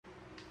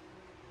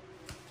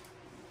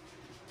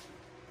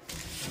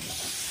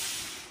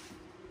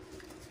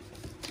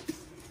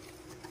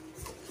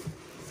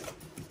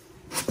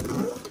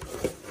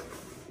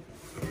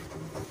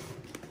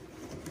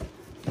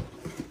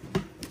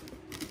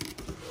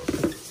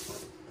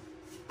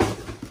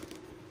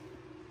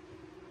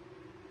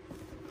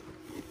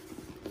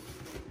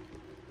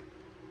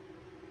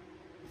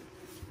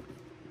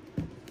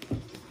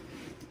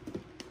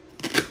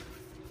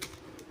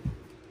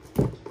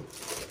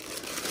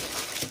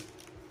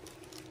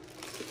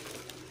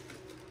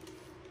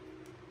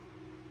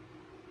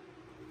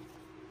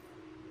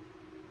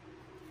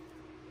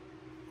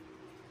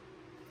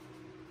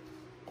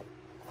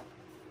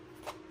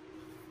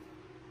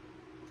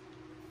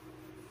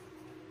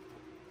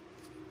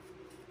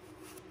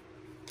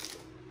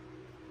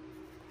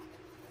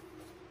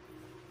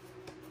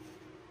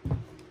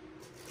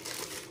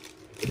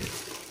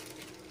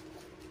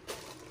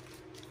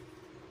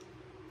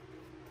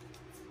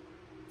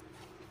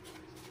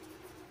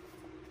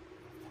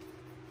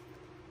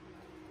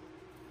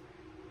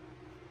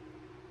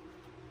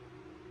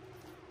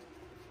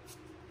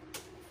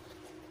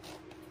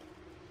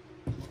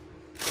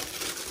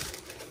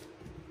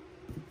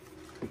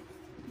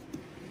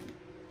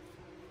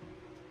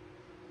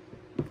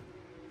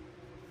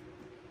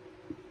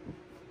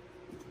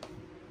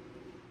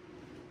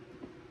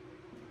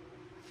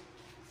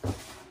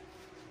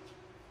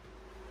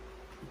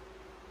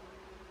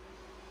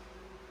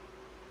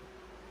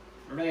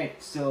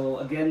So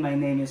again, my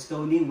name is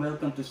Tony.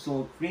 Welcome to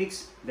Soul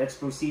Freaks. Let's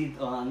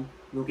proceed on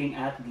looking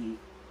at the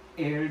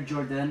Air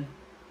Jordan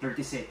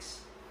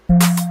 36.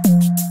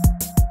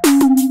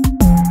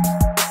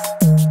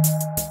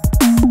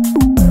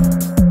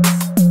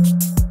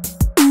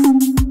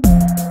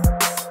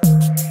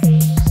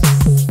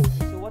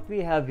 So what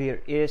we have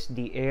here is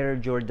the Air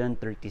Jordan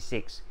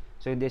 36.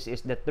 So this is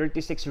the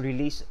 36th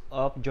release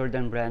of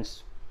Jordan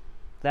Brand's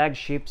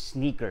flagship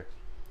sneaker.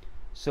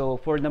 So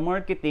for the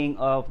marketing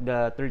of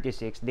the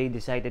 36, they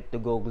decided to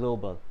go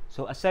global.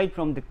 So aside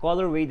from the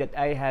colorway that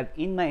I have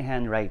in my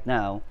hand right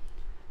now,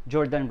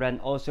 Jordan Brand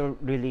also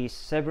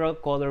released several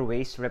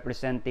colorways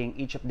representing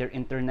each of their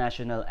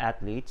international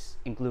athletes,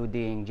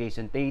 including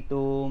Jason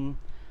Tatum,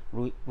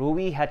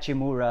 Rui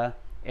Hachimura,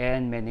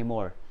 and many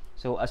more.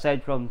 So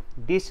aside from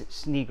these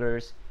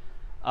sneakers,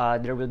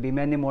 there will be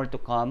many more to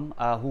come.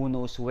 Who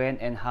knows when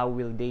and how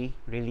will they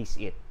release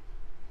it.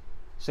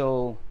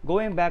 So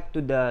going back to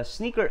the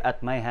sneaker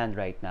at my hand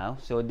right now,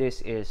 so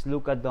this is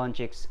Luka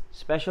Doncic's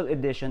special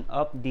edition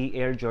of the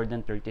Air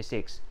Jordan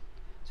 36.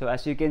 So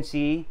as you can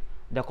see,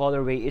 the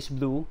colorway is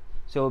blue.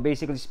 So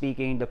basically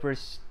speaking, the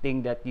first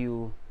thing that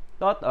you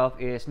thought of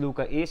is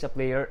Luka is a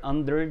player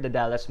under the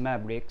Dallas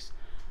Mavericks.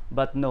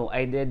 But no,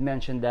 I did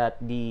mention that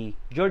the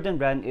Jordan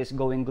Brand is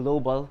going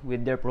global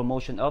with their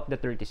promotion of the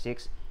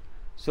 36.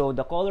 So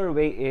the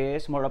colorway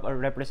is more of a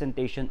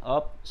representation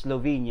of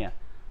Slovenia,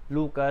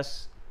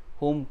 Luka's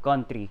home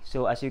country.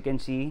 So as you can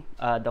see,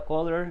 the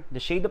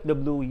shade of the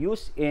blue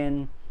used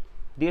in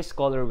this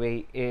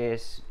colorway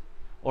is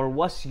or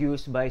was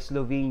used by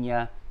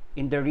Slovenia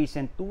in the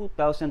recent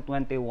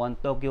 2021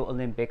 Tokyo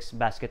Olympics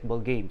basketball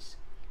games.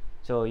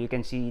 So you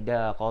can see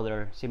the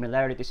color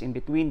similarities in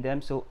between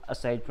them. So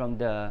aside from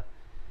the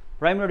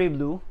primary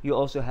blue, you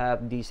also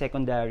have the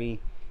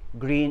secondary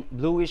green,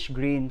 bluish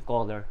green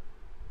color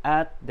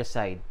at the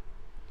side.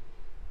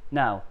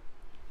 Now,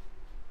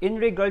 in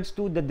regards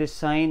to the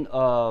design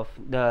of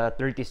the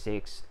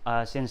 36,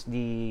 since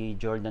the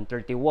Jordan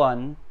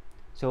 31,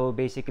 so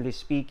basically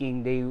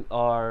speaking, they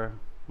are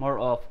more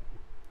of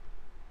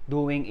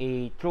doing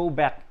a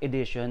throwback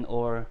edition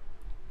or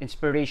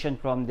inspiration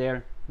from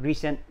their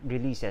recent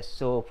releases.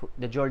 So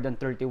the Jordan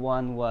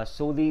 31 was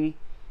solely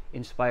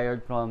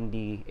inspired from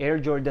the Air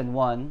Jordan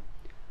 1.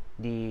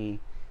 The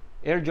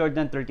Air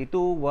Jordan 32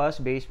 was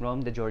based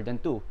from the Jordan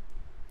 2.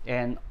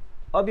 And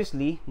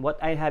obviously,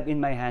 what I have in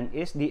my hand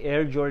is the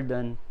Air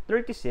Jordan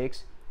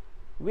 36,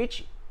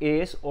 which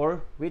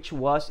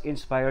was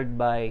inspired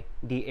by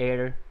the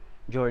Air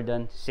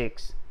Jordan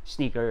 6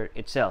 sneaker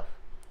itself.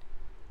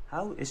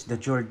 How is the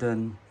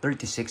Jordan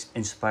 36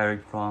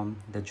 inspired from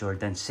the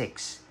Jordan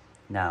 6?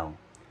 Now,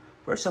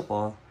 first of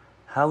all,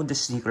 how the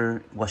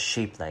sneaker was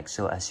shaped like.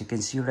 So as you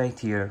can see right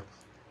here,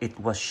 it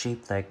was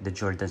shaped like the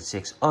Jordan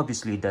 6.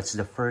 Obviously, that's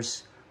the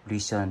first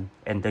reason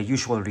and the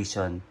usual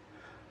reason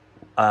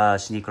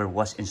sneaker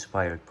was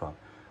inspired from.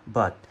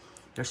 But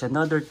there's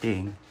another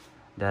thing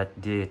that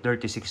the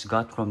 36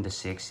 got from the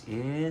 6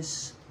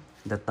 is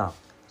the tongue.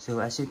 So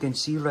as you can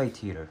see right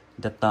here,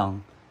 the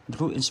tongue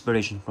drew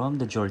inspiration from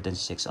the Jordan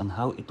 6 on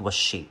how it was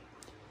shaped.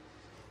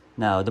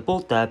 Now the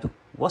pull tab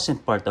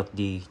wasn't part of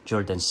the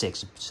Jordan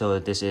 6, so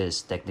this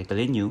is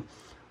technically new,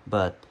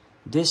 but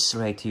this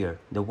right here,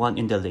 the one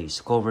in the lace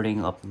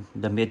covering up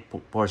the mid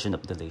portion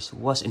of the lace,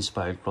 was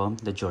inspired from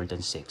the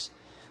Jordan 6,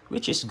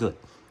 which is good.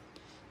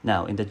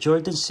 Now, in the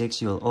Jordan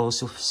 6, you'll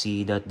also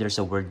see that there's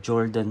a word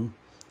Jordan,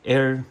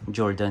 Air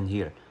Jordan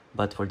here.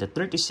 But for the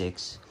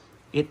 36,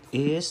 it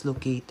is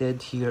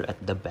located here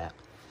at the back.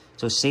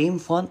 So, same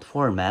font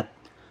format,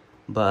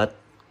 but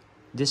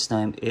this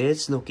time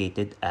it's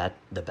located at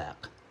the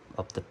back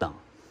of the tongue.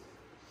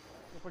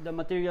 For the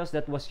materials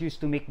that was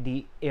used to make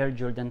the Air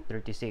Jordan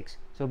 36.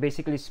 So,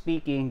 basically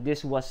speaking,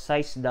 this was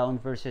sized down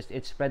versus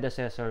its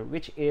predecessor,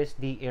 which is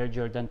the Air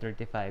Jordan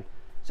 35.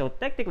 So,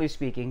 technically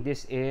speaking,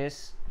 this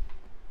is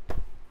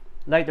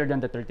lighter than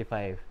the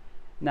 35.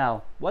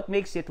 Now, what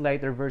makes it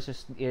lighter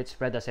versus its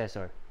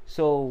predecessor?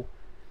 So,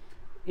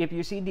 if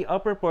you see the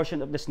upper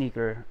portion of the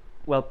sneaker,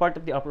 well, part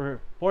of the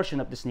upper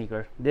portion of the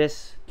sneaker,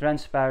 this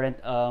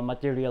transparent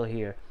material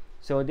here.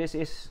 So, this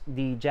is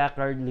the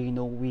jacquard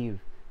lino weave.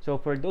 So,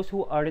 for those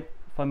who aren't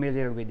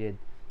familiar with it,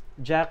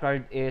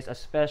 jacquard is a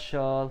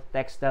special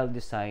textile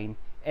design,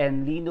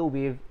 and lino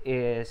weave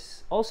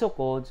is also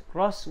called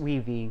cross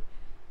weaving,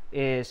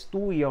 is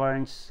two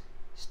yarns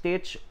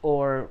stitched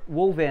or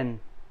woven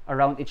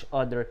around each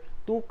other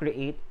to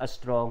create a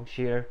strong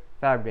sheer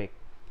fabric.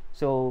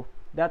 So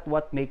that's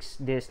what makes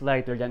this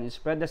lighter than its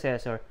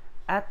predecessor.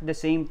 At the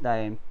same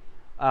time,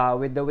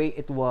 with the way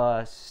it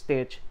was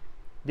stitched,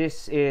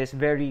 this is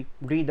very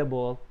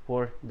breathable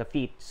for the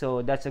feet.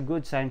 So that's a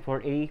good sign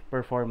for a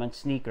performance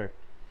sneaker.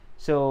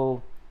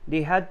 So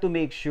they had to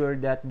make sure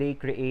that they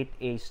create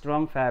a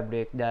strong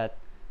fabric that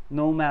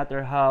no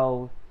matter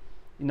how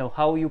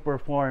you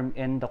perform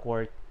in the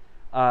court,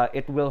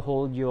 it will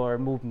hold your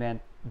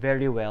movement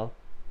very well.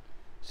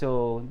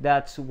 So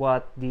that's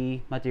what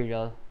the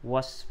material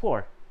was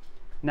for.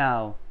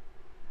 Now,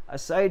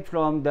 aside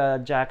from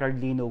the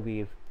jacquard lino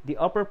weave, the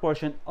upper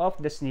portion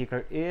of the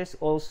sneaker is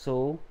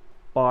also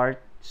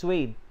part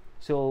suede.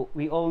 So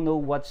we all know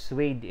what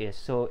suede is.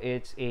 So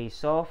it's a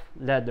soft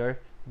leather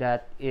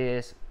that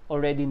is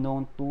already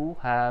known to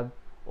have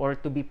or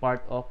to be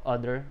part of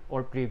other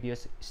or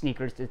previous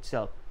sneakers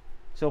itself.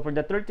 So for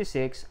the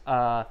 36,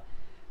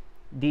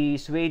 the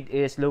suede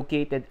is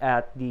located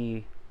at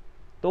the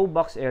toe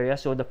box area,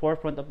 so the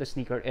forefront of the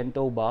sneaker and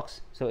toe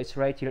box. So it's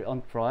right here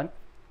on front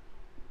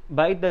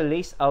by the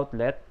lace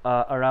outlet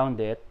around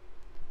it,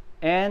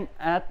 and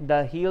at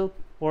the heel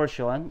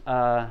portion,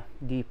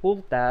 the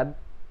pull tab,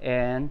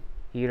 and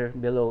here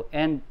below,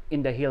 and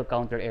in the heel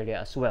counter area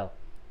as well.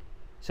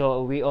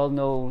 So we all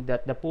know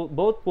that the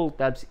both pull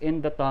tabs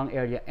in the tongue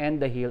area and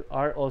the heel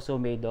are also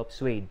made of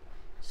suede.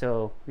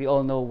 So we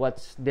all know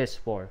what's this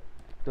for,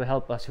 to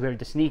help us wear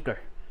the sneaker.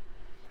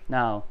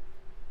 Now,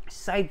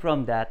 aside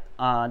from that,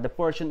 the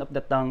portion of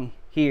the tongue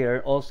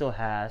here also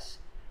has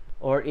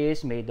or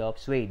is made of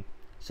suede.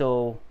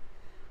 So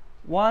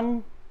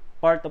one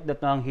part of the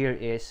tongue here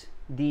is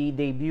the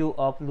debut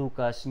of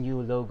Luka's new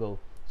logo.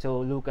 So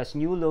Luka's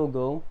new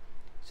logo,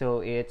 so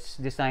it's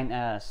designed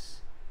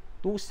as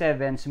two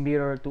sevens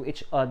mirror to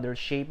each other,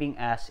 shaping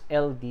as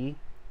LD,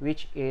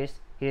 which is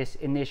his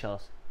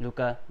initials,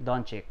 Luka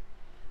Doncic.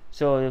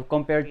 So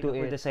compared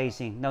to the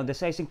sizing, now the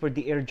sizing for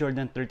the Air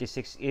Jordan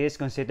 36 is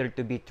considered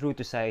to be true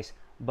to size,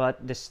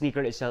 but the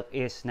sneaker itself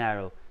is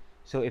narrow.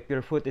 So if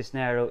your foot is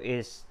narrow,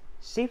 it's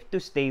safe to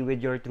stay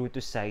with your true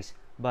to size,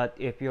 but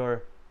if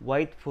you're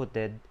wide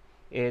footed,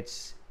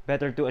 it's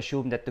better to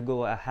assume that to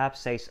go a half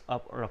size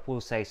up or a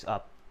full size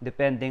up,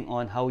 depending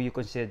on how you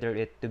consider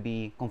it to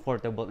be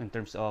comfortable in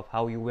terms of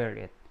how you wear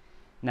it.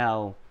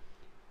 Now,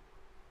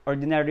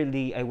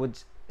 ordinarily, I would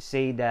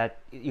say that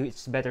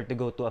it's better to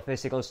go to a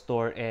physical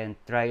store and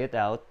try it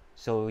out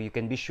so you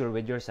can be sure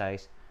with your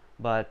size.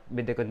 But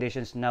with the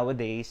conditions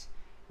nowadays,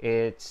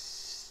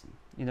 it's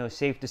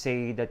safe to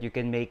say that you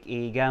can make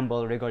a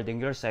gamble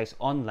regarding your size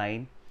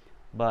online,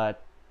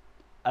 but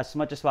as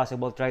much as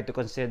possible, try to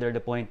consider the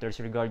pointers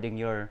regarding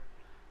your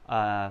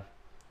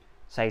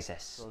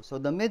sizes. So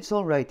the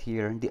midsole right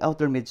here, the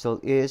outer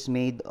midsole is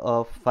made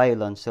of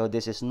Phylon. So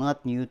this is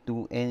not new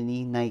to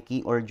any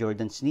Nike or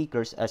Jordan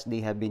sneakers, as they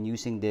have been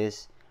using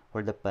this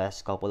for the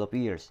past couple of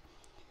years.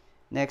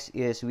 Next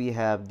is we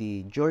have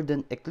the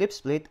Jordan Eclipse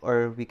plate,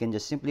 or we can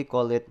just simply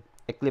call it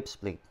Eclipse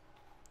plate.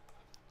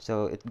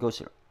 So it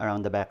goes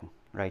around the back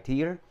right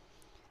here.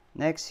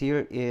 Next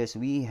here is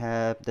we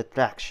have the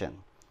traction.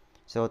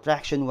 So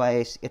traction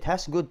wise, it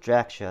has good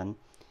traction.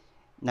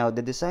 Now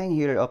the design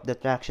here of the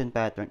traction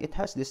pattern, it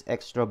has this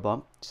extra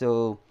bump.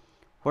 So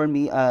for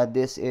me,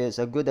 this is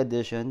a good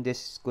addition.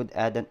 This could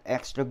add an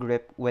extra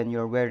grip when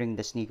you're wearing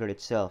the sneaker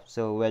itself.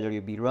 So whether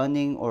you be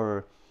running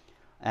or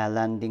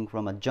landing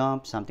from a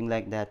jump, something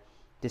like that,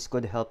 this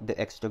could help the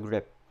extra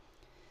grip.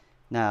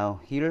 Now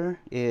here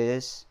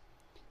is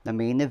the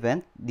main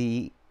event,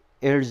 the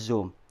Air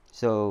Zoom.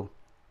 So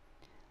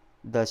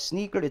the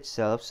sneaker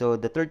itself, so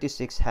the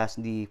 36 has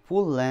the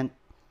full length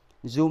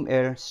Zoom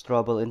Air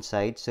Strobel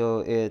inside. So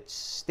it's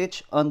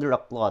stitched under a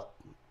cloth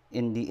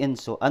in the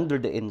insole, under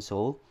the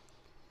insole.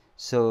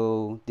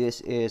 So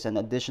this is an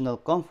additional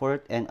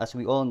comfort, and as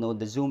we all know,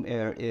 the Zoom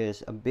Air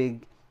is a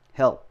big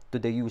help to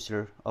the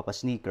user of a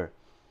sneaker.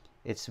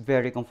 It's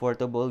very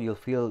comfortable. You'll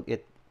feel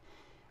it,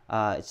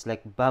 it's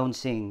like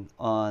bouncing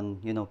on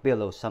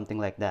pillows, something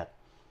like that.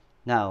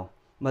 Now,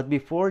 but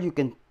before you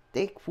can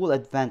take full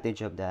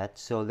advantage of that,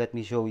 so let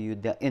me show you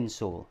the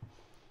insole.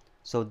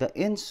 So the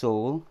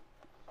insole,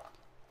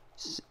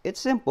 it's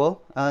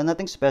simple,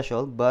 nothing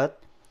special,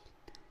 but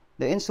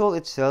the insole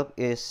itself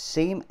is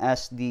same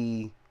as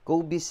the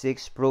Kobe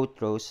 6 Pro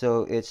Throw.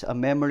 So it's a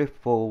memory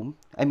foam.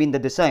 I mean, the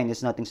design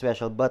is nothing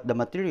special, but the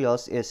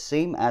materials is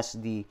same as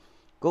the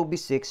Kobe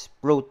 6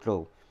 Pro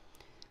Throw.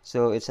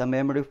 So it's a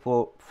memory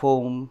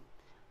foam,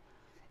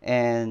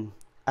 and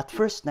at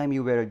first time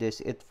you wear this,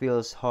 it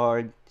feels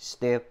hard,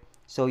 stiff.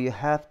 So you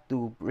have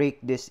to break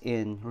this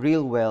in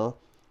real well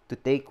to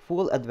take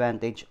full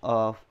advantage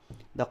of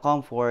the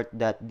comfort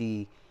that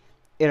the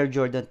Air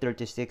Jordan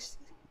 36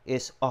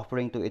 is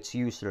offering to its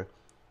user.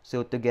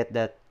 So to get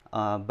that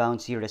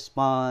bouncy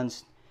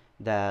response,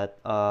 that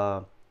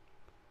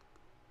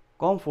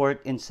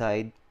comfort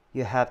inside,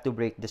 you have to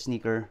break the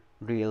sneaker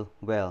real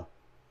well.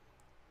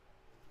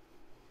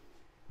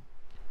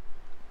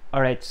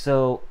 Alright,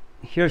 so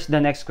here's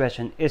the next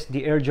question. Is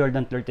the Air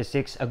Jordan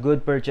 36 a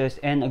good purchase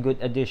and a good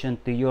addition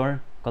to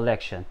your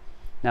collection?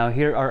 Now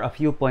here are a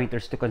few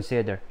pointers to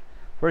consider.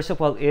 First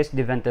of all is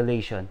the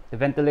ventilation. The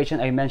ventilation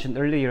I mentioned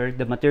earlier,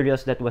 the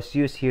materials that was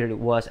used here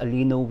was a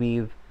lino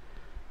weave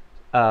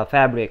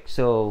fabric.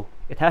 So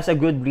it has a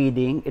good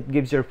breathing. It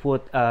gives your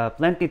foot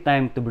plenty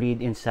time to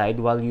breathe inside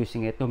while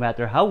using it, no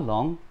matter how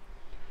long.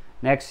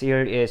 Next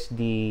here is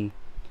the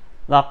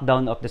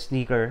lockdown of the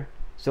sneaker.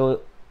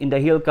 So in the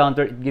heel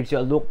counter, it gives you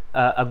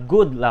a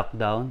good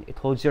lockdown. It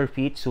holds your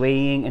feet.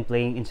 Swaying and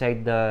playing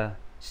inside the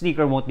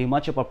sneaker won't be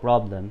much of a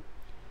problem.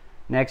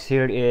 Next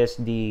here is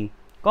the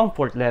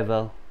comfort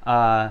level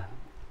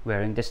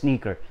wearing the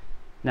sneaker.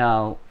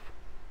 Now,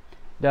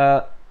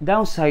 the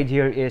downside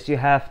here is you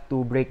have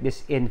to break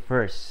this in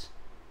first.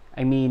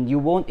 I mean, you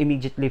won't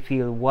immediately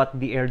feel what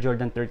the Air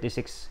Jordan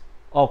 36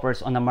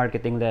 offers on a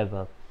marketing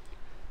level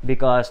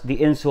because the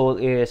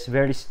insole is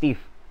very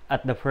stiff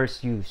at the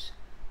first use.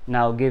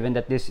 Now, given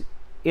that this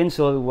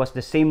insole was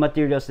the same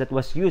materials that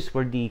was used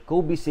for the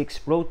Kobe 6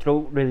 Pro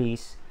Throw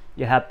release,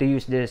 you have to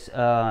use this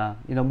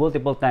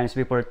multiple times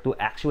before to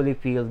actually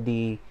feel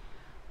the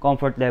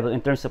comfort level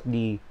in terms of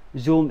the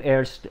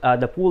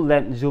the full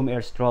length Zoom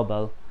Air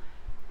straw,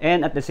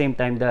 and at the same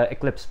time the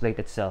Eclipse plate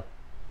itself.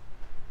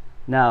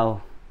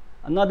 Now,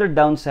 another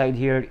downside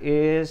here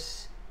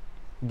is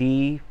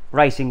the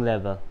pricing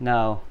level.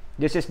 Now,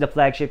 this is the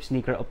flagship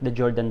sneaker of the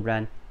Jordan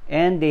brand,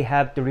 and they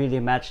have to really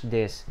match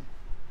this.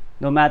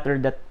 No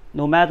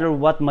matter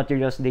what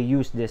materials they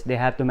use this, they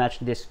have to match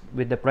this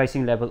with the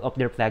pricing level of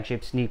their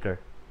flagship sneaker.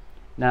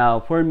 Now,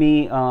 for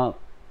me,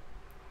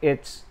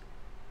 it's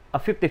a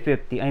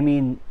 50-50. I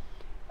mean,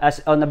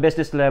 as on a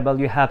business level,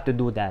 you have to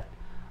do that.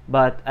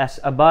 But as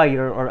a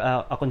buyer or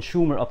a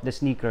consumer of the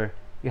sneaker,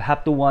 you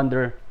have to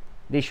wonder,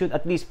 they should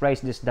at least price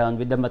this down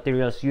with the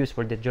materials used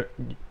for the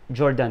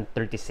Jordan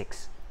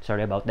 36.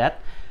 Sorry about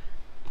that.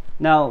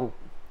 Now,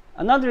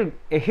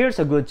 here's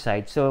a good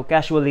side. So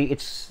casually,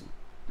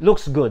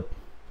 looks good.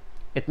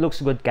 It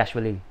looks good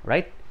casually,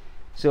 right?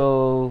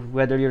 So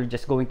whether you're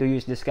just going to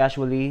use this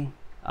casually,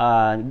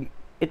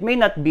 it may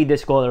not be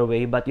this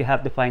colorway, but you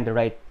have to find the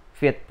right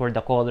fit for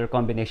the color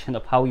combination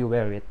of how you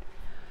wear it.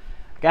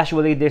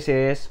 Casually, this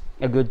is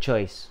a good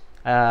choice.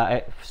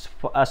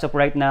 As of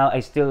right now,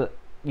 I still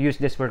use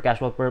this for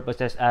casual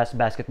purposes as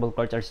basketball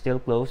courts are still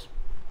closed.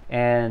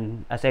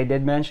 And as I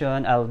did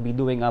mention, I'll be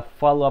doing a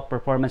follow-up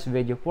performance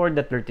video for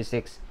the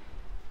 36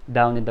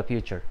 down in the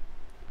future.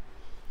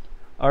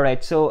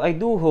 Alright, so I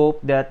do hope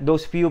that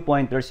those few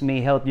pointers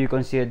may help you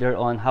consider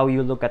on how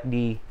you look at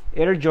the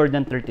Air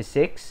Jordan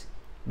 36,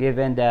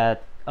 given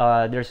that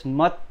there's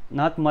not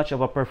much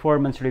of a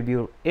performance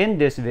review in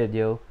this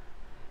video,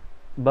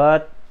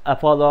 but a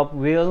follow-up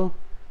will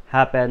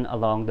happen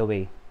along the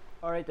way.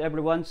 Alright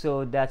everyone,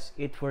 so that's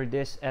it for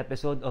this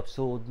episode of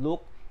Sold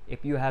Look.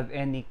 If you have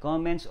any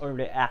comments or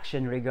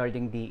reaction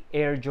regarding the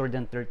Air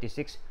Jordan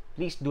 36,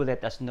 please do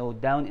let us know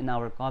down in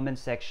our comment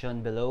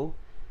section below.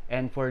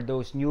 And for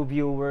those new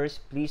viewers,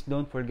 please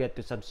don't forget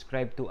to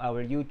subscribe to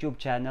our YouTube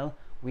channel.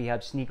 We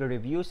have sneaker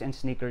reviews and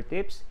sneaker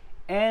tips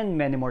and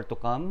many more to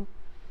come.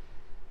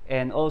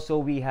 And also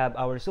we have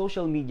our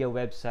social media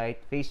website,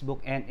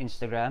 Facebook and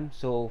Instagram.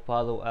 So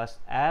follow us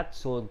at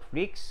Sold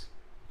Freaks.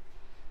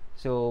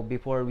 So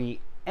before we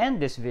end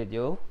this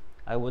video,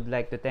 I would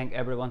like to thank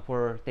everyone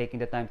for taking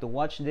the time to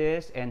watch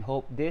this and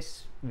hope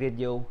this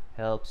video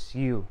helps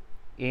you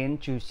in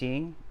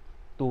choosing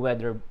to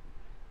whether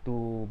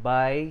to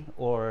buy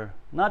or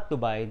not to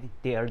buy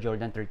the Air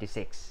Jordan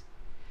 36.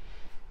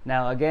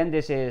 Now again,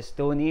 this is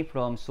Tony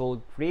from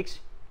Sold Freaks,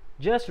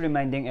 just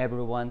reminding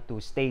everyone to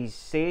stay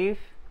safe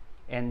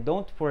and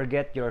don't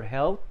forget your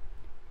health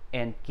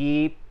and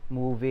keep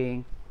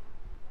moving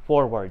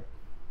forward.